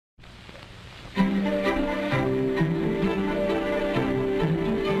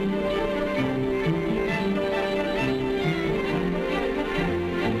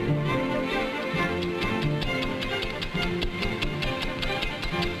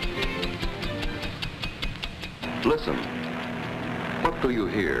Listen. What do you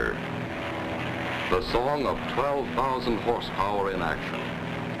hear? The song of 12,000 horsepower in action.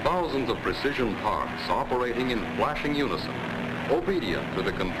 Thousands of precision parts operating in flashing unison, obedient to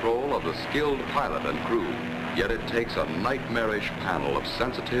the control of the skilled pilot and crew. Yet it takes a nightmarish panel of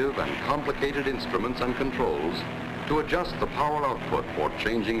sensitive and complicated instruments and controls to adjust the power output for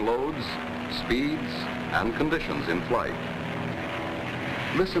changing loads, speeds, and conditions in flight.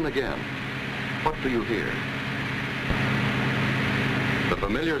 Listen again. What do you hear? The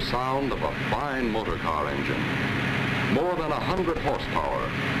familiar sound of a fine motor car engine. More than 100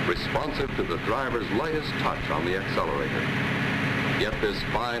 horsepower, responsive to the driver's lightest touch on the accelerator. Yet this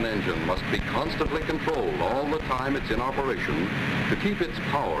fine engine must be constantly controlled all the time it's in operation to keep its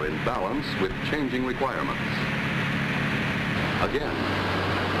power in balance with changing requirements. Again,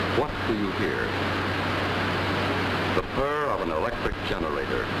 what do you hear? The purr of an electric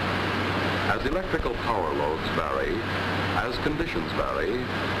generator. As electrical power loads vary, as conditions vary,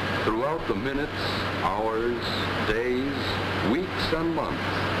 throughout the minutes, hours, days, weeks, and months,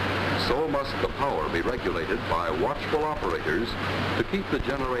 so must the power be regulated by watchful operators to keep the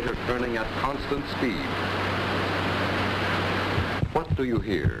generator turning at constant speed. What do you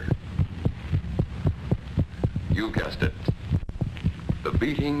hear? You guessed it. The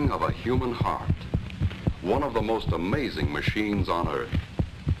beating of a human heart, one of the most amazing machines on Earth.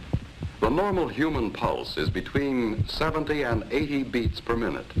 The normal human pulse is between 70 and 80 beats per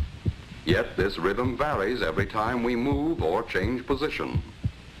minute. Yet this rhythm varies every time we move or change position.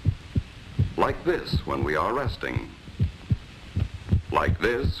 Like this when we are resting. Like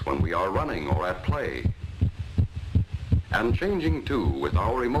this when we are running or at play. And changing too with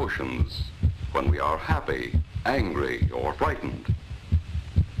our emotions when we are happy, angry, or frightened.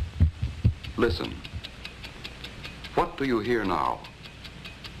 Listen. What do you hear now?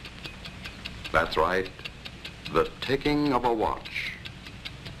 That's right, the ticking of a watch.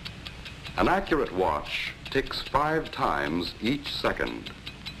 An accurate watch ticks 5 times each second.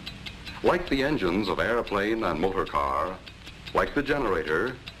 Like the engines of airplane and motor car, like the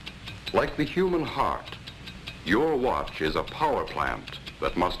generator, like the human heart, your watch is a power plant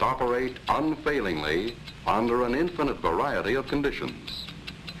that must operate unfailingly under an infinite variety of conditions.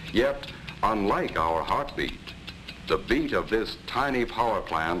 Yet, unlike our heartbeat, the beat of this tiny power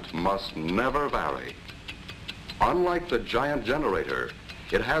plant must never vary. Unlike the giant generator,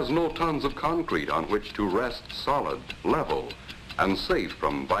 it has no tons of concrete on which to rest solid, level, and safe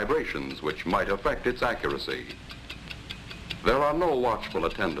from vibrations which might affect its accuracy. There are no watchful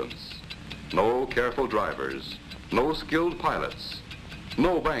attendants, no careful drivers, no skilled pilots,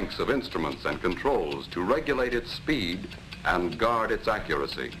 no banks of instruments and controls to regulate its speed and guard its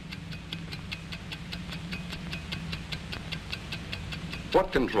accuracy.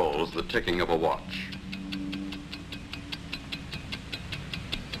 What controls the ticking of a watch?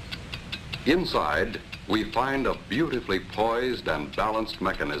 Inside, we find a beautifully poised and balanced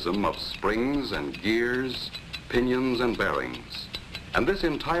mechanism of springs and gears, pinions and bearings. And this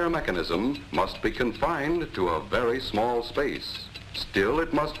entire mechanism must be confined to a very small space. Still,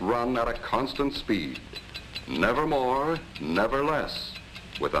 it must run at a constant speed. Never more, never less,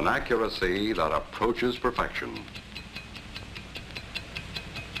 with an accuracy that approaches perfection.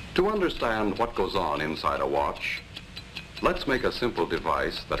 To understand what goes on inside a watch, let's make a simple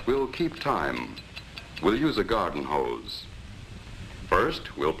device that will keep time. We'll use a garden hose.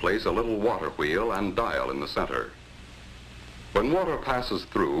 First, we'll place a little water wheel and dial in the center. When water passes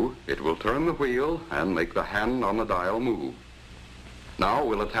through, it will turn the wheel and make the hand on the dial move. Now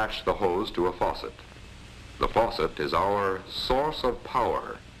we'll attach the hose to a faucet. The faucet is our source of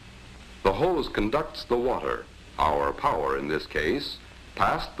power. The hose conducts the water, our power in this case,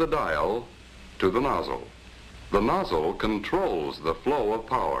 past the dial to the nozzle. The nozzle controls the flow of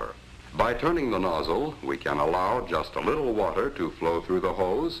power. By turning the nozzle, we can allow just a little water to flow through the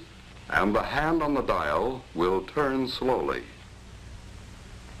hose, and the hand on the dial will turn slowly.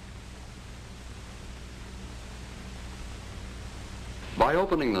 By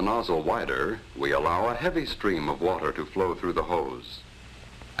opening the nozzle wider, we allow a heavy stream of water to flow through the hose,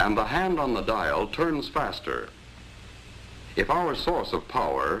 and the hand on the dial turns faster. If our source of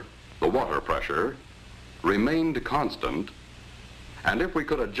power, the water pressure, remained constant, and if we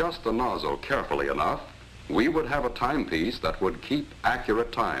could adjust the nozzle carefully enough, we would have a timepiece that would keep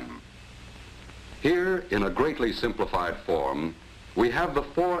accurate time. Here, in a greatly simplified form, we have the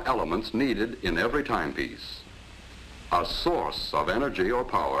 4 elements needed in every timepiece. A source of energy or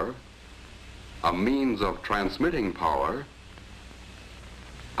power, a means of transmitting power,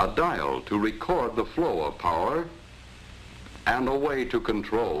 a dial to record the flow of power, and a way to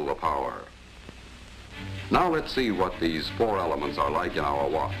control the power. Now let's see what these four elements are like in our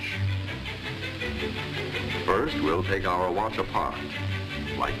watch. First, we'll take our watch apart,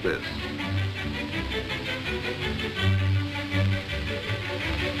 like this.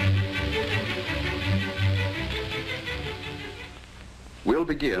 We'll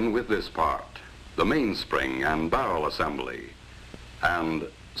begin with this part, the mainspring and barrel assembly. And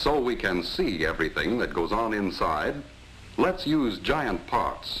so we can see everything that goes on inside, let's use giant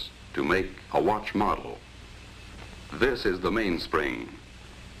parts to make a watch model. This is the mainspring,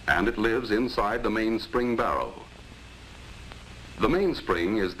 and it lives inside the mainspring barrel. The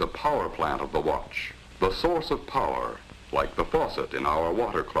mainspring is the power plant of the watch, the source of power, like the faucet in our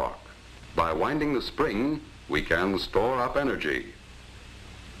water clock. By winding the spring, we can store up energy.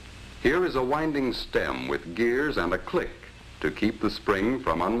 Here is a winding stem with gears and a click to keep the spring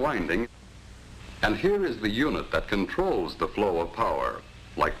from unwinding. And here is the unit that controls the flow of power,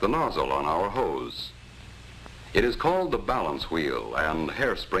 like the nozzle on our hose. It is called the balance wheel and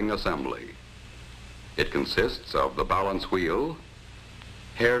hairspring assembly. It consists of the balance wheel,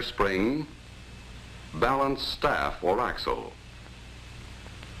 hairspring, balance staff or axle.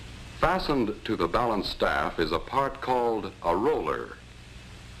 Fastened to the balance staff is a part called a roller.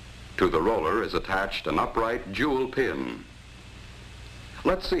 To the roller is attached an upright jewel pin.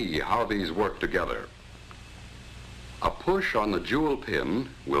 Let's see how these work together. A push on the jewel pin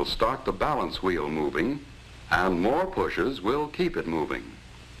will start the balance wheel moving, and more pushes will keep it moving.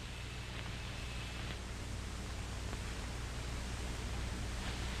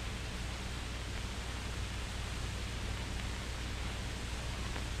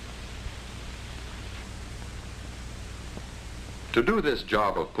 To do this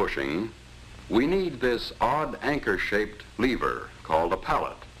job of pushing, we need this odd anchor-shaped lever called a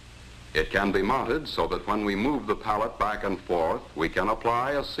pallet. It can be mounted so that when we move the pallet back and forth, we can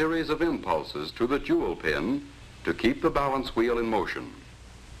apply a series of impulses to the jewel pin to keep the balance wheel in motion.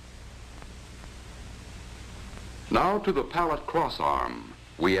 Now to the pallet crossarm,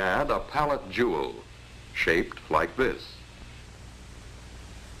 we add a pallet jewel shaped like this.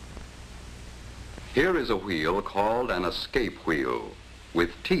 Here is a wheel called an escape wheel,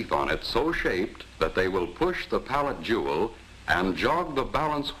 with teeth on it so shaped that they will push the pallet jewel and jog the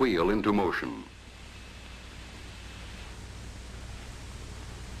balance wheel into motion.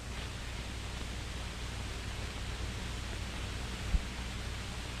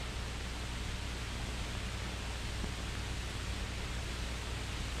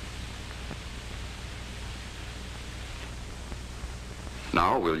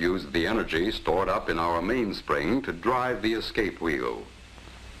 Now we'll use the energy stored up in our mainspring to drive the escape wheel.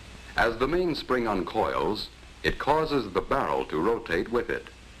 As the mainspring uncoils, it causes the barrel to rotate with it.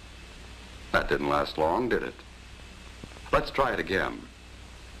 That didn't last long, did it? Let's try it again.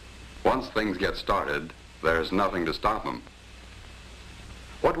 Once things get started, there's nothing to stop them.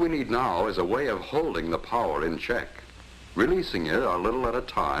 What we need now is a way of holding the power in check, releasing it a little at a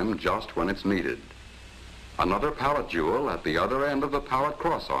time just when it's needed. Another pallet jewel at the other end of the pallet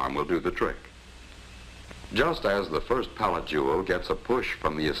crossarm will do the trick. Just as the first pallet jewel gets a push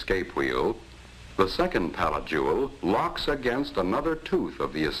from the escape wheel, the second pallet jewel locks against another tooth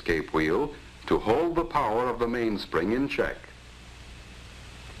of the escape wheel to hold the power of the mainspring in check.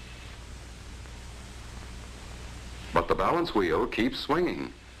 But the balance wheel keeps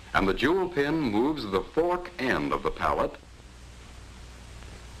swinging, and the jewel pin moves the fork end of the pallet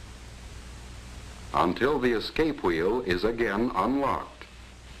until the escape wheel is again unlocked.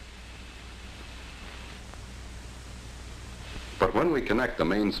 But when we connect the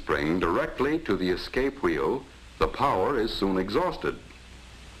mainspring directly to the escape wheel, the power is soon exhausted.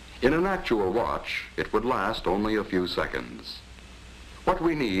 In an actual watch, it would last only a few seconds. What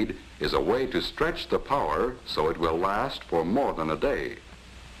we need is a way to stretch the power so it will last for more than a day.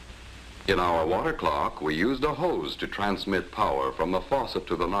 In our water clock, we used a hose to transmit power from the faucet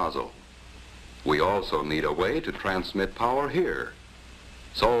to the nozzle. We also need a way to transmit power here.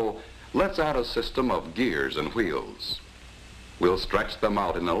 So let's add a system of gears and wheels. We'll stretch them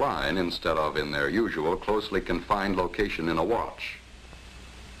out in a line instead of in their usual closely confined location in a watch.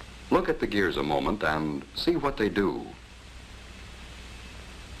 Look at the gears a moment and see what they do.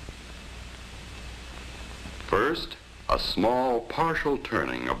 First, a small partial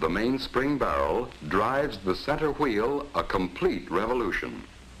turning of the mainspring barrel drives the center wheel a complete revolution.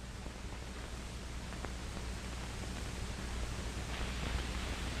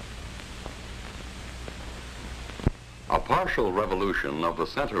 A partial revolution of the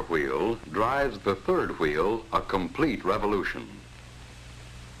center wheel drives the third wheel a complete revolution.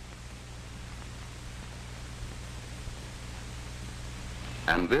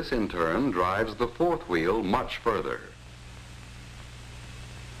 and this in turn drives the fourth wheel much further.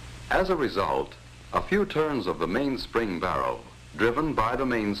 As a result, a few turns of the mainspring barrel, driven by the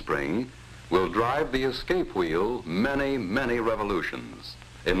mainspring, will drive the escape wheel many, many revolutions,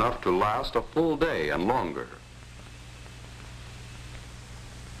 enough to last a full day and longer.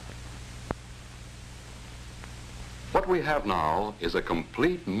 What we have now is a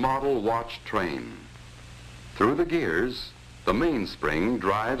complete model watch train. Through the gears, the mainspring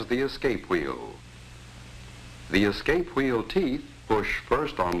drives the escape wheel. The escape wheel teeth push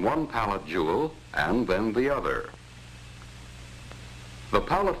first on one pallet jewel and then the other. The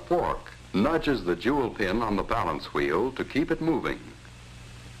pallet fork nudges the jewel pin on the balance wheel to keep it moving.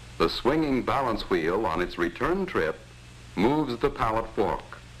 The swinging balance wheel on its return trip moves the pallet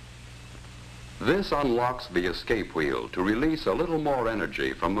fork. This unlocks the escape wheel to release a little more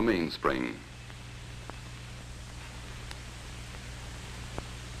energy from the mainspring.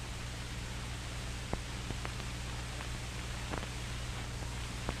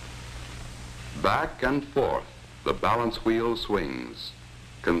 Back and forth, the balance wheel swings,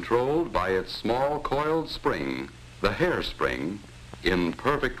 controlled by its small coiled spring, the hairspring, in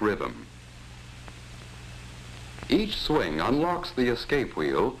perfect rhythm. Each swing unlocks the escape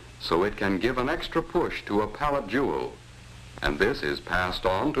wheel so it can give an extra push to a pallet jewel, and this is passed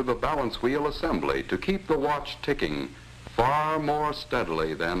on to the balance wheel assembly to keep the watch ticking far more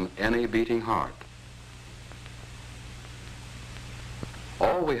steadily than any beating heart.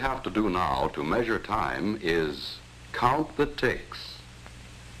 All we have to do now to measure time is count the ticks.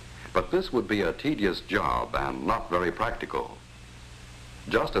 But this would be a tedious job and not very practical.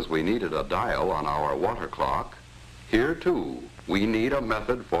 Just as we needed a dial on our water clock, here too we need a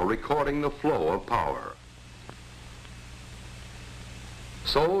method for recording the flow of power.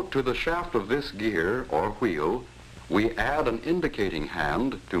 So to the shaft of this gear or wheel, we add an indicating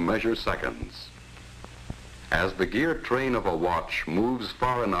hand to measure seconds. As the gear train of a watch moves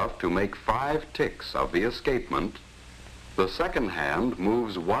far enough to make 5 ticks of the escapement, the second hand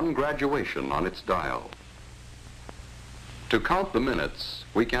moves 1 graduation on its dial. To count the minutes,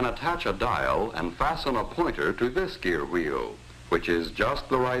 we can attach a dial and fasten a pointer to this gear wheel, which is just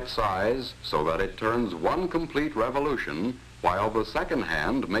the right size so that it turns 1 complete revolution while the second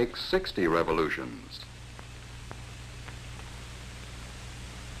hand makes 60 revolutions.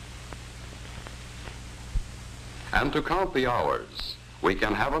 And to count the hours, we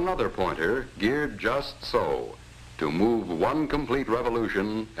can have another pointer geared just so, to move 1 complete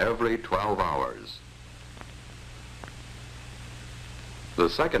revolution every 12 hours. The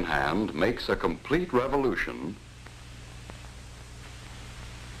second hand makes a complete revolution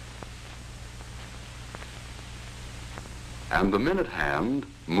and the minute hand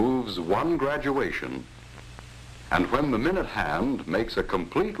moves 1 graduation, and when the minute hand makes a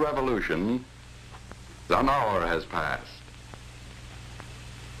complete revolution, an hour has passed.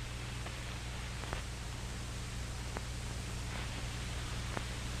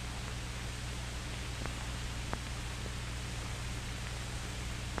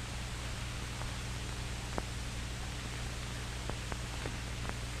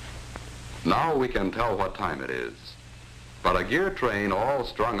 Now we can tell what time it is. But a gear train all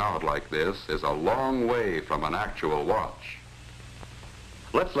strung out like this is a long way from an actual watch.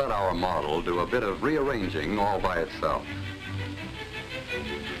 Let's let our model do a bit of rearranging all by itself.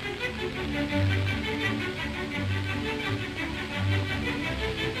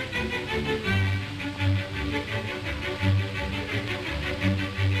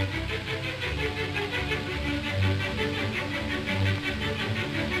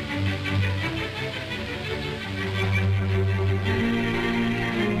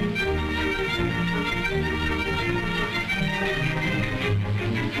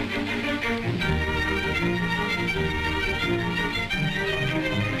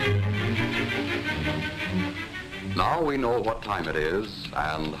 Now we know what time it is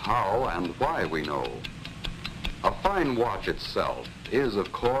and how and why we know. A fine watch itself is,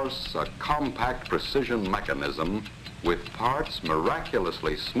 of course, a compact precision mechanism with parts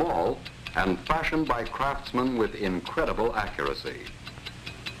miraculously small and fashioned by craftsmen with incredible accuracy.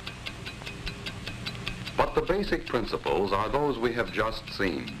 But the basic principles are those we have just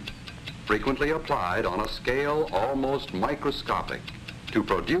seen, frequently applied on a scale almost microscopic to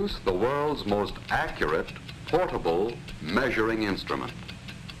produce the world's most accurate portable measuring instrument.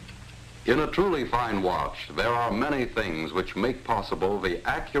 In a truly fine watch, there are many things which make possible the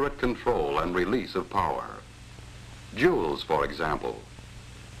accurate control and release of power. Jewels, for example.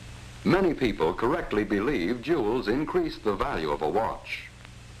 Many people correctly believe jewels increase the value of a watch.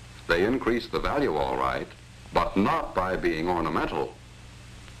 They increase the value all right, but not by being ornamental.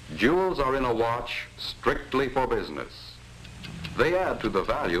 Jewels are in a watch strictly for business. They add to the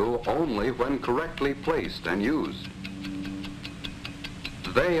value only when correctly placed and used.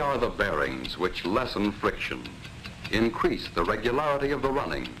 They are the bearings which lessen friction, increase the regularity of the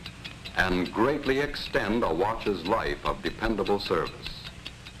running, and greatly extend a watch's life of dependable service.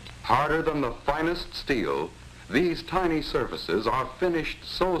 Harder than the finest steel, these tiny surfaces are finished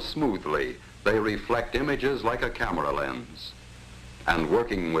so smoothly they reflect images like a camera lens. And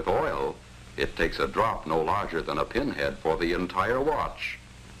working with oil, it takes a drop no larger than a pinhead for the entire watch.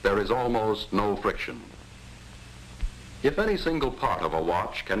 There is almost no friction. If any single part of a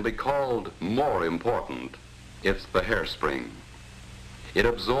watch can be called more important, it's the hairspring. It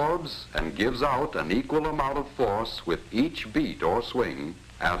absorbs and gives out an equal amount of force with each beat or swing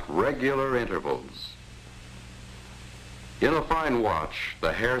at regular intervals. In a fine watch,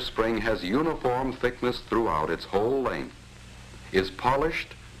 the hairspring has uniform thickness throughout its whole length, is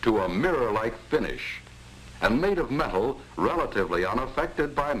polished to a mirror-like finish, and made of metal relatively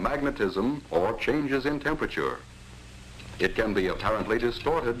unaffected by magnetism or changes in temperature. It can be apparently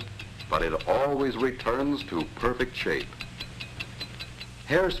distorted, but it always returns to perfect shape.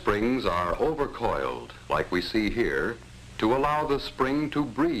 Hairsprings are overcoiled, like we see here, to allow the spring to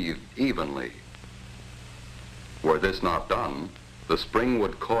breathe evenly. Were this not done, the spring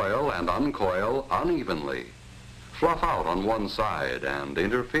would coil and uncoil unevenly, fluff out on one side, and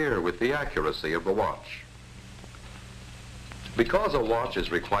interfere with the accuracy of the watch. Because a watch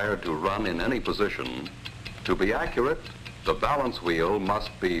is required to run in any position, to be accurate, the balance wheel must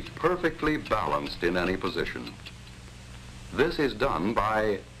be perfectly balanced in any position. This is done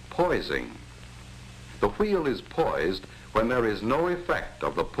by poising. The wheel is poised when there is no effect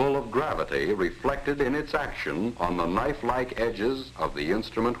of the pull of gravity reflected in its action on the knife-like edges of the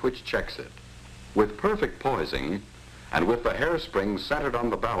instrument which checks it. With perfect poising, and with the hairspring centered on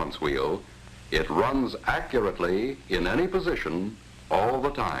the balance wheel, it runs accurately in any position all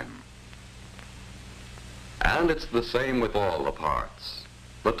the time. And it's the same with all the parts.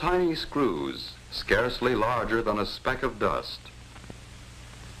 The tiny screws, scarcely larger than a speck of dust.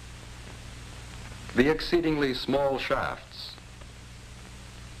 The exceedingly small shafts.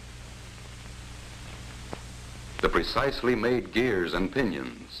 The precisely made gears and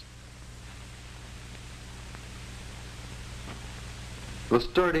pinions. The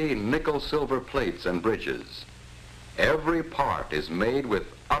sturdy nickel-silver plates and bridges. Every part is made with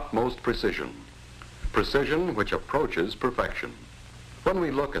utmost precision. Precision which approaches perfection. When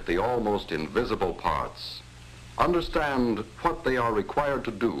we look at the almost invisible parts, understand what they are required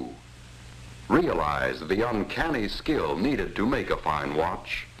to do, realize the uncanny skill needed to make a fine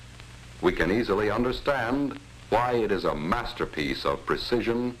watch, we can easily understand why it is a masterpiece of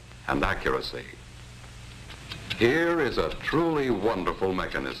precision and accuracy. Here is a truly wonderful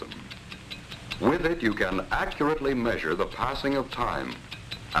mechanism. With it, you can accurately measure the passing of time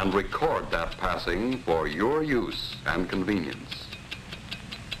and record that passing for your use and convenience.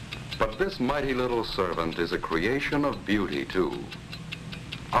 But this mighty little servant is a creation of beauty, too.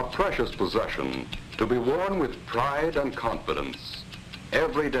 A precious possession to be worn with pride and confidence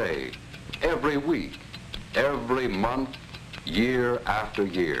every day, every week, every month, year after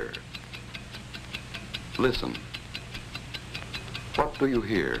year. Listen. What do you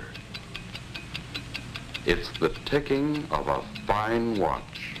hear? It's the ticking of a fine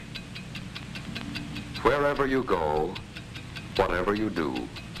watch. Wherever you go, whatever you do,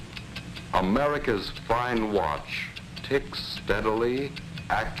 America's fine watch ticks steadily,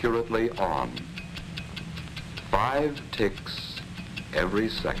 accurately on. 5 ticks every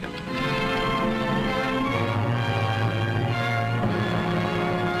second.